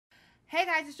Hey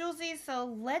guys, it's Julesy. So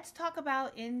let's talk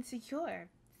about Insecure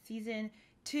season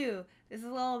 2. This is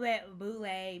a little bit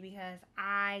bootleg because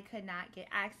I could not get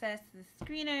access to the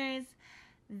screeners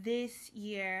this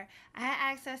year. I had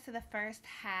access to the first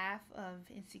half of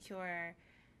Insecure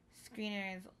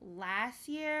screeners last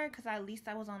year because at least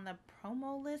I was on the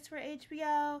promo list for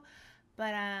HBO.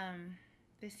 But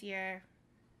this year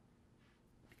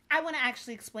I want to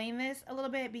actually explain this a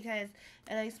little bit because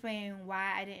it'll explain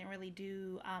why I didn't really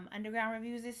do underground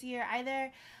reviews this year either.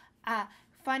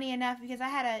 Funny enough, because I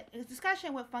had a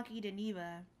discussion with Funky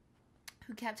Deneva,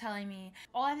 who kept telling me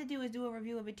all I have to do is do a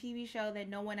review of a TV show that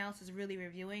no one else is really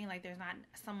reviewing. Like there's not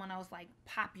someone else like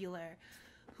popular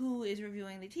who is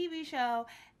reviewing the TV show,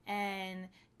 and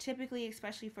typically,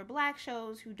 especially for black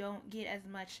shows who don't get as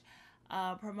much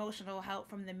promotional help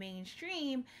from the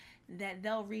mainstream, that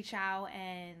they'll reach out.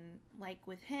 And like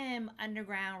with him,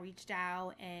 Underground reached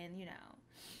out and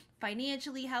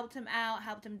financially helped him out,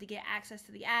 helped him to get access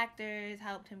to the actors,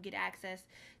 helped him get access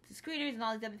to screeners and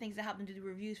all these other things that helped him to do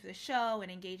reviews for the show and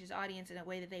engage his audience in a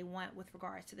way that they want with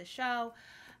regards to the show.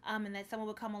 And that someone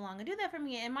would come along and do that for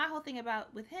me. And my whole thing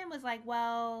about with him was like,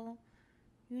 well,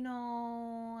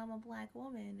 I'm a black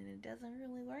woman and it doesn't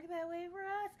really work that way for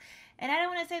us. And I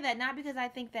don't want to say that not because I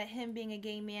think that him being a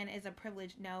gay man is a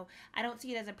privilege. No, I don't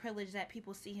see it as a privilege that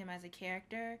people see him as a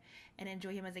character and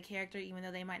enjoy him as a character even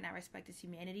though they might not respect his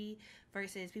humanity,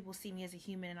 versus people see me as a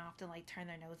human and often like turn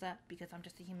their nose up because I'm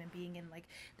just a human being, and like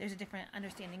there's a different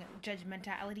understanding of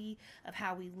judgmentality of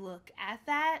how we look at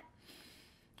that.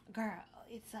 Girl,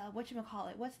 it's what's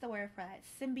the word for that?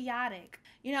 Symbiotic.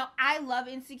 I love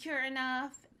Insecure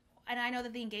enough, and I know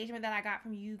that the engagement that I got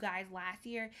from you guys last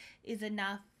year is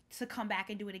enough to come back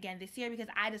and do it again this year, because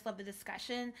I just love the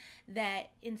discussion that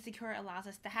Insecure allows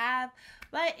us to have.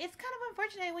 But it's kind of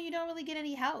unfortunate when you don't really get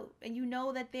any help and you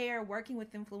know that they're working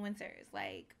with influencers.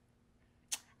 Like,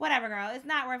 whatever, girl. It's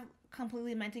not worth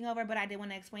completely lamenting over, but I did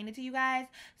want to explain it to you guys.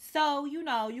 So,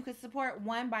 you could support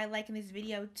 1, by liking this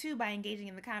video, 2, by engaging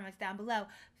in the comments down below,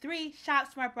 3,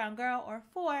 shop Smart Brown Girl, or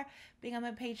 4, become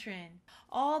a patron.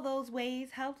 All those ways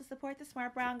help to support the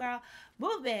Smart Brown Girl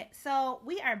movement. So,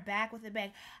 we are back with a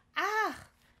bang.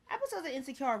 Episodes of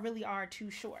Insecure really are too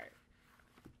short.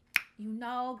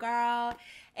 Girl,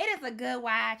 it is a good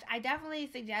watch. I definitely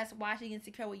suggest watching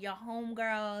Insecure with your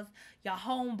homegirls, your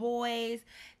homeboys.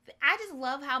 I just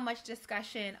love how much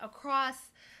discussion across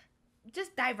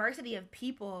just diversity of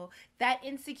people that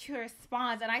Insecure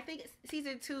spawns. And I think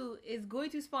season 2 is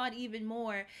going to spawn even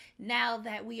more now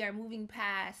that we are moving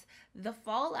past the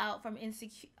fallout from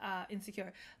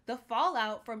Insecure. The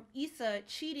fallout from Issa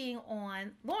cheating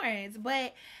on Lawrence.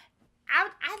 But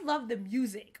I love the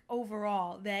music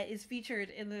overall that is featured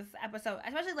in this episode. I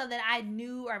especially love that I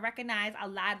knew or recognized a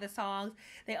lot of the songs.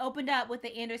 They opened up with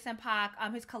the Anderson .Paak,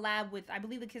 his collab with, I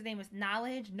believe his name is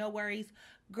Knowledge, No Worries.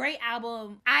 Great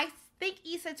album. I think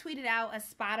Issa tweeted out a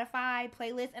Spotify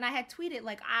playlist, and I had tweeted,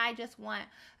 like, I just want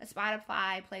a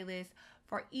Spotify playlist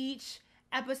for each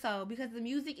episode because the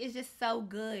music is just so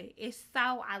good.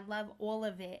 I love all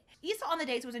of it. Issa on the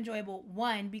Dates was enjoyable.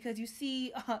 1, because you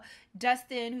see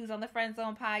Dustin, who's on the Friend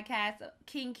Zone podcast,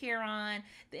 King Kieran,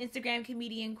 the Instagram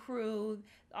comedian crew,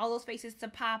 all those faces to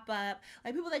pop up,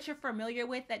 like people that you're familiar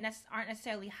with that aren't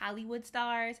necessarily Hollywood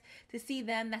stars. To see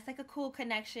them, that's like a cool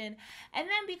connection. And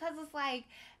then because it's like,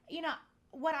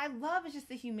 what I love is just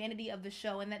the humanity of the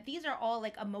show, and that these are all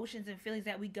like emotions and feelings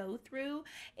that we go through.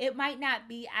 It might not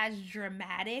be as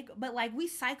dramatic, but like we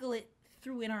cycle it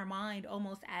through in our mind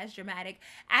almost as dramatic.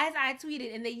 As I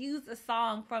tweeted, and they used a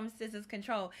song from SZA's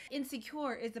Control.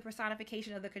 Insecure is the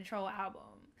personification of the Control album.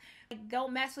 Like,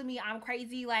 don't mess with me, I'm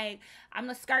crazy, like I'm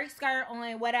the skirt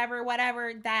on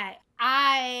whatever that.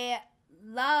 I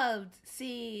loved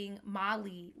seeing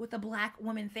Molly with a black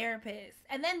woman therapist,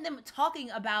 and then them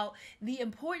talking about the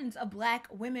importance of black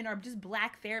women or just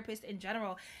black therapists in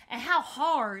general, and how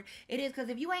hard it is, because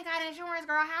if you ain't got insurance,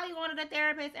 girl, how you going to the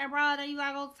therapist? And bro, then you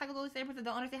gotta go talk to those therapists that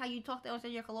don't understand how you talk, they don't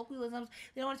understand your colloquialisms,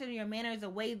 they don't understand your manners, the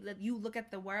way that you look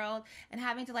at the world, and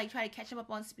having to like try to catch them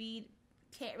up on speed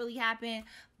can't really happen.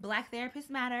 Black therapists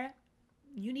matter.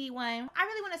 You need one. I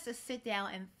really want us to sit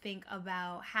down and think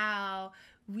about how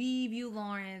we view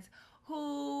Lawrence,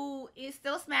 who is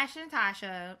still smashing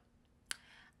Tasha.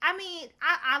 I mean,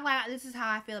 I like, this is how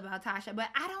I feel about Tasha, but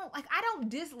I don't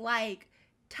dislike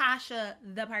Tasha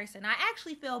the person. I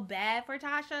actually feel bad for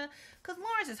Tasha because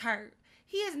Lawrence is hurt.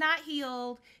 He is not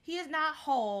healed. He is not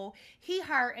whole. He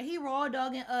hurt, and he raw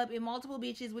dogging up in multiple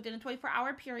bitches within a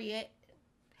 24-hour period.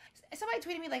 Somebody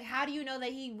tweeted me like, how do you know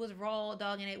that he was raw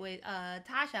dogging it with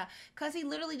Tasha? Because he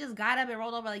literally just got up and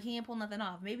rolled over like he ain't pulled nothing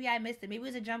off. Maybe I missed it. Maybe it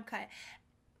was a jump cut.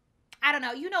 I don't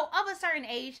know, you know, of a certain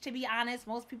age, to be honest,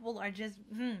 most people are just,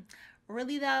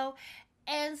 really though.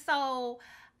 And so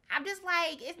I'm just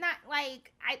like, it's not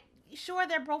like, sure,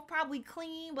 they're both probably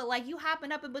clean, but like, you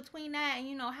hopping up in between that, and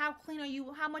you know, how clean are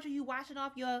you, how much are you washing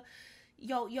off your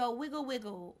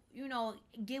wiggle, you know,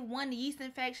 get one yeast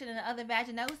infection and the other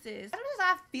vaginosis. Sometimes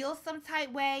I feel some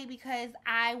type way because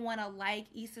I want to like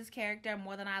Issa's character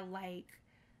more than I like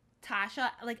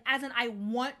Tasha. Like, as in, I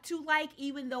want to like,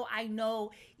 even though I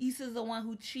know Issa's the one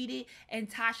who cheated and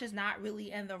Tasha's not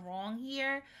really in the wrong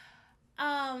here.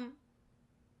 I'm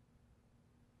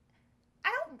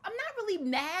not really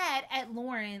mad at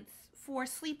Lawrence for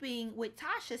sleeping with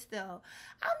Tasha still.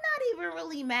 I'm not even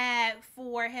really mad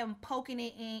for him poking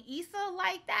it in Issa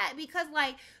like that, because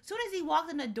like, soon as he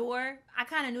walked in the door, I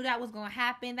kind of knew that was going to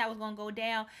happen, that was going to go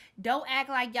down. Don't act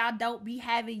like y'all don't be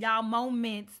having y'all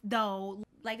moments though.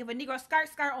 Like, if a Negro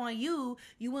skirt on you,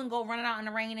 you wouldn't go running out in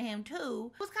the rain to him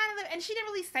too. It was kind of, and she didn't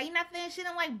really say nothing. She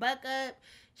didn't like buck up.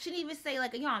 She didn't even say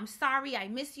like, yo, I'm sorry, I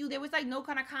miss you. There was like no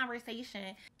kind of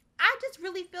conversation. I just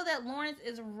really feel that Lawrence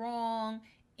is wrong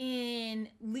in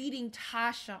leading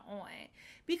Tasha on,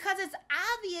 because it's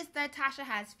obvious that Tasha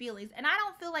has feelings, and I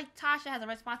don't feel like Tasha has a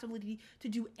responsibility to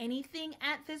do anything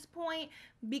at this point,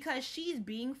 because she's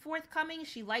being forthcoming.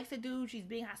 She likes the dude. She's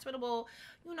being hospitable.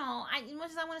 You know, as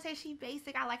much as I want to say she's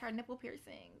basic, I like her nipple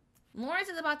piercing. Lawrence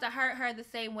is about to hurt her the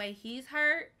same way he's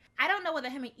hurt. I don't know whether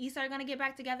him and Issa are going to get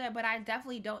back together, but I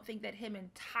definitely don't think that him and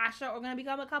Tasha are going to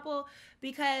become a couple,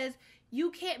 because you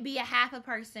can't be a half a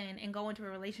person and go into a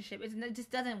relationship. It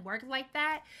just doesn't work like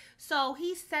that. So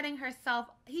he's setting Tasha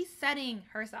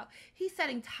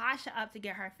up to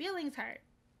get her feelings hurt.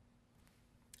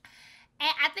 And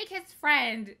I think his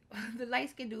friend, the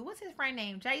light-skinned dude, what's his friend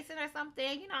name? Jason or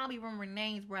something? You know, I don't be remembering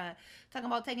names, bruh. Talking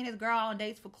about taking his girl on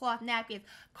dates for cloth napkins.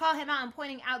 Call him out and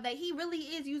pointing out that he really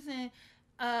is using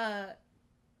Tasha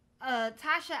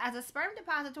as a sperm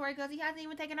depository, because he hasn't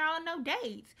even taken her on no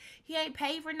dates. He ain't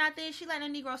paid for nothing. She letting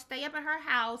a Negro stay up at her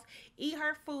house, eat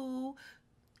her food,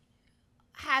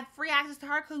 have free access to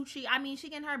her coochie. I mean, she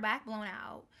getting her back blown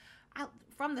out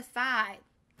from the side.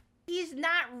 He's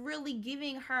not really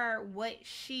giving her what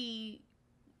she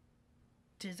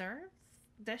deserves.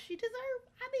 Does she deserve?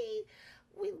 I mean,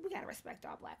 we gotta respect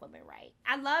all black women, right?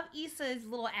 I love Issa's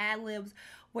little ad-libs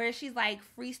where she's like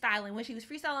freestyling, when she was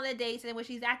freestyling the dates, and when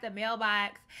she's at the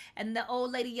mailbox and the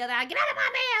old lady yelled out, "Get out of my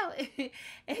mail!"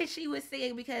 And she was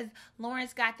singing because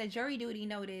Lawrence got the jury duty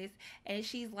notice, and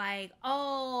she's like,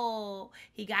 oh,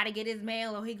 he gotta get his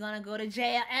mail or he gonna go to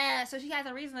jail. So she has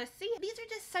a reason to see it. These are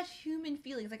just such human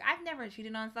feelings. Like, I've never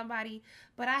cheated on somebody,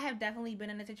 but I have definitely been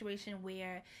in a situation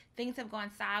where things have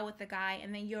gone sour with the guy,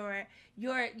 and then you're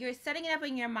setting it up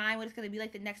in your mind what it's gonna be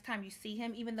like the next time you see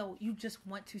him, even though you just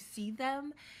want to see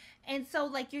them. And so,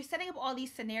 like, you're setting up all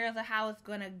these scenarios of how it's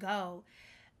gonna go.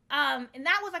 And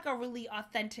that was like a really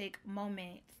authentic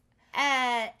moment.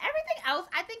 Everything else,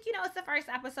 I think, you know, it's the first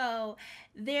episode.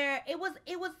 It was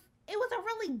a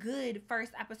really good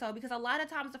first episode, because a lot of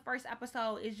times the first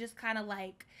episode is just kind of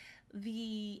like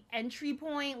the entry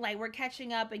point, like we're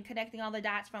catching up and connecting all the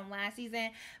dots from last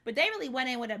season, but they really went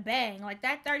in with a bang. Like,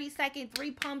 that 30-second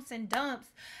 3 pumps and dumps,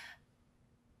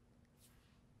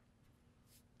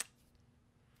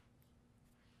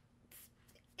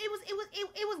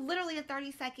 it was literally a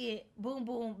 30-second boom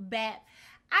boom bap.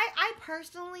 I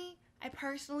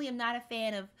personally am not a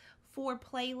fan of for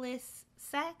playlist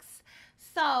sex,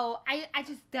 so I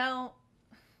just don't.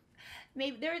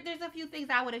 Maybe there's a few things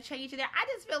I would have changed in there. I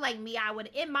just feel like I would,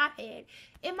 in my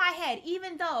head,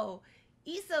 even though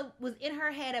Issa was in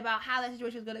her head about how that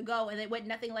situation was going to go, and it went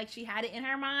nothing like she had it in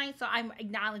her mind. So I'm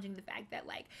acknowledging the fact that,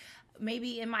 like,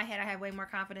 maybe in my head I have way more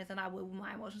confidence than I would when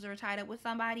my emotions are tied up with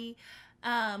somebody.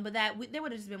 But there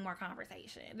would have just been more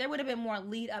conversation. There would have been more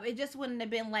lead up. It just wouldn't have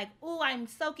been like, oh, I'm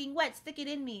soaking wet, stick it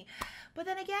in me. But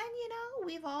then again, you know,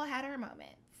 we've all had our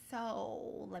moments.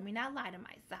 So let me not lie to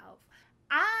myself.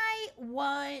 I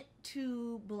want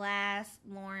to blast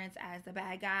Lawrence as the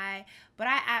bad guy, but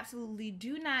I absolutely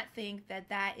do not think that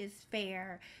that is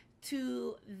fair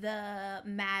to the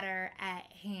matter at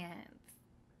hand.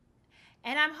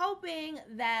 And I'm hoping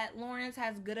that Lawrence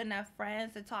has good enough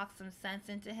friends to talk some sense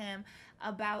into him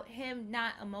about him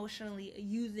not emotionally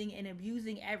using and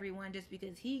abusing everyone just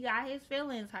because he got his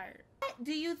feelings hurt. What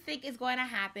do you think is going to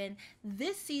happen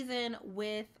this season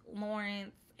with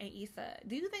Lawrence and Issa?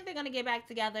 Do you think they're going to get back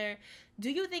together? Do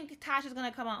you think Tasha's going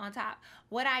to come out on top?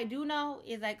 What I do know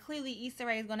is that clearly Issa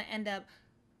Rae is going to end up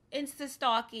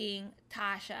insta-stalking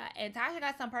Tasha, and Tasha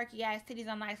got some perky ass titties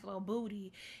on nice little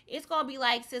booty. It's gonna be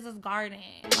like Scissor's Garden.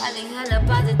 I think hella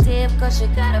positive cause she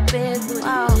got a big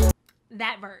booty.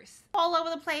 that verse. All over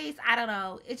the place. I don't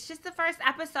know. It's just the first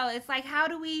episode. It's like, how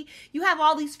do we, you have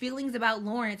all these feelings about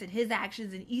Lawrence and his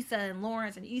actions, and Issa and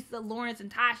Lawrence, and Issa, Lawrence,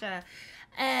 and Tasha.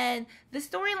 And the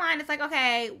storyline, it's like,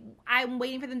 okay, I'm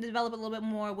waiting for them to develop a little bit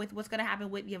more with what's going to happen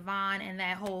with Yvonne and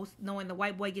that whole knowing the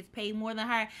white boy gets paid more than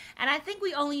her. And I think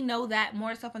we only know that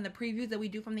more so from the previews than we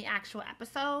do from the actual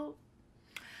episode.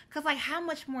 Because, like, how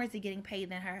much more is he getting paid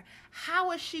than her?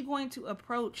 How is she going to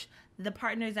approach the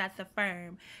partners at the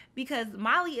firm? Because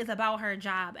Molly is about her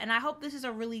job. And I hope this is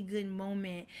a really good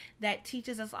moment that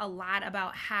teaches us a lot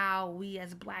about how we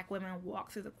as Black women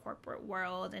walk through the corporate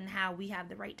world and how we have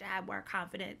the right to have more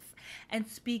confidence and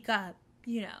speak up.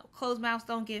 You know, closed mouths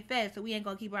don't get fed, so we ain't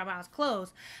gonna keep our mouths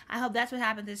closed. I hope that's what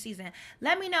happened this season.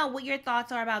 Let me know what your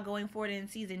thoughts are about going forward in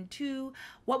season 2.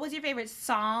 What was your favorite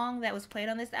song that was played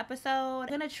on this episode? I'm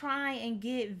gonna try and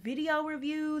get video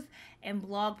reviews and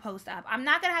blog posts up. I'm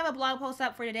not gonna have a blog post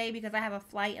up for today because I have a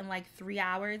flight in like 3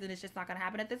 hours, and it's just not gonna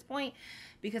happen at this point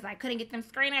because I couldn't get them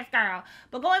screeners, girl.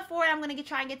 But going forward, I'm gonna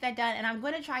try and get that done, and I'm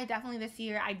gonna try definitely this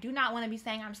year. I do not want to be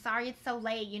saying I'm sorry it's so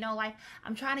late. You know, like,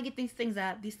 I'm trying to get these things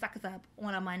up, these suckers up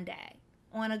on a Monday,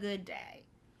 on a good day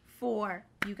for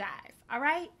you guys. All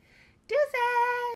right, deuces.